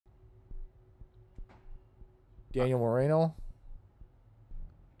Daniel Moreno.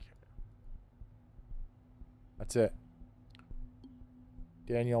 That's it.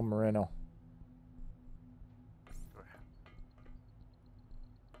 Daniel Moreno.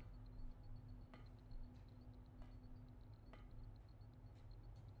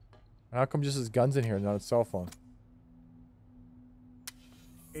 How come just his guns in here, not his cell phone?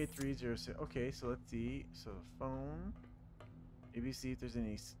 8306. Okay, so let's see. So phone. Maybe see if there's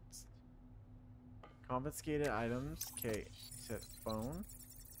any confiscated items. Okay, set phone.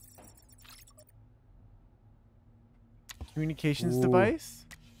 Communications device.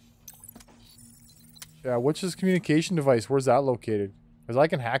 Yeah, what's his communication device? Where's that located? Because I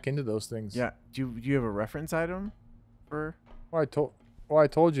can hack into those things. Yeah. Do you have a reference item for? Well, I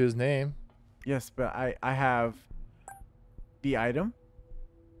told you his name. Yes, but I have the item,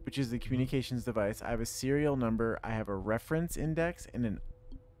 which is the communications device. I have a serial number. I have a reference index and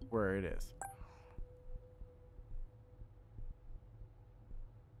where it is.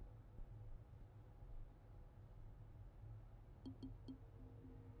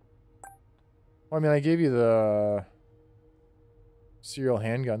 Well, I mean, I gave you the serial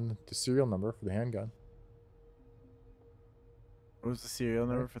handgun, the serial number for the handgun. What was the serial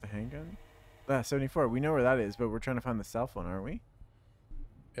number for the handgun? 74. We know where that is, but we're trying to find the cell phone, aren't we?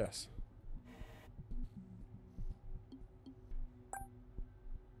 Yes.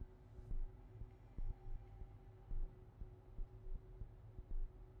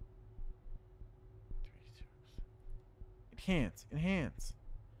 Enhance.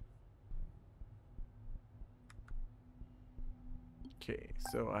 Okay,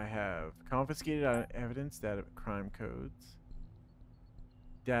 so I have confiscated evidence, data crime codes,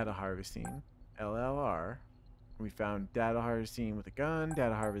 data harvesting, LLR. We found data harvesting with a gun,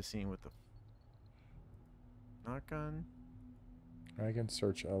 data harvesting with a not gun. I can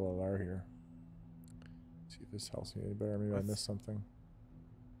search LLR here. See if this helps me any better. Maybe I missed something.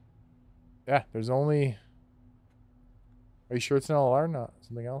 Yeah, there's only... Are you sure it's an LLR, not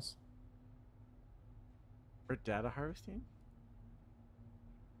something else? For data harvesting?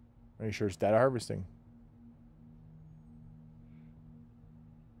 Are you sure it's data harvesting?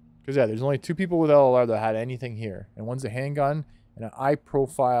 Because, yeah, there's only 2 people with LLR that had anything here. And one's a handgun and an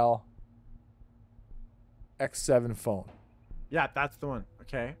iProfile X7 phone. Yeah, that's the one.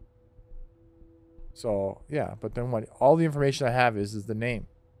 Okay. So, yeah, but then what? All the information I have is the name,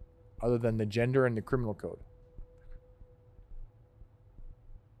 other than the gender and the criminal code.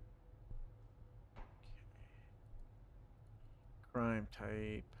 Crime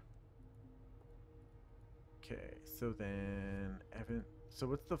type. Okay, so then evidence. So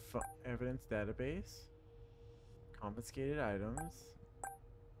what's the evidence database? Confiscated items.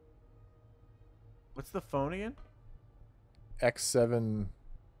 What's the phone again? X7.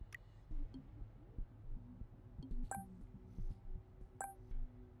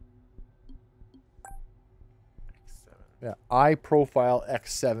 Yeah, iProfile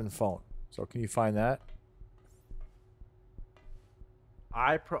X7 phone. So can you find that?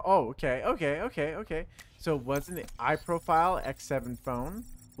 Oh, okay. So wasn't the iProfile X7 phone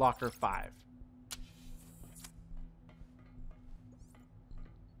locker 5?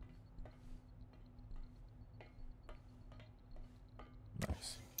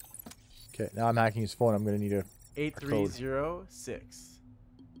 Nice. Okay, now I'm hacking his phone. I'm going to need a 8306.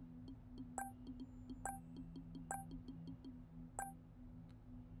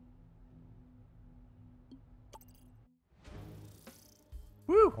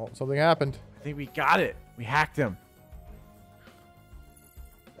 Woo! Oh, something happened. I think we got it. We hacked him.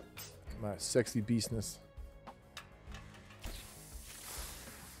 My sexy beastness.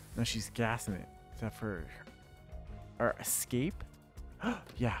 No, she's gassing it. Is that for our escape?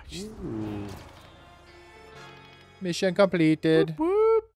 Yeah. Mission completed. Whoop, whoop.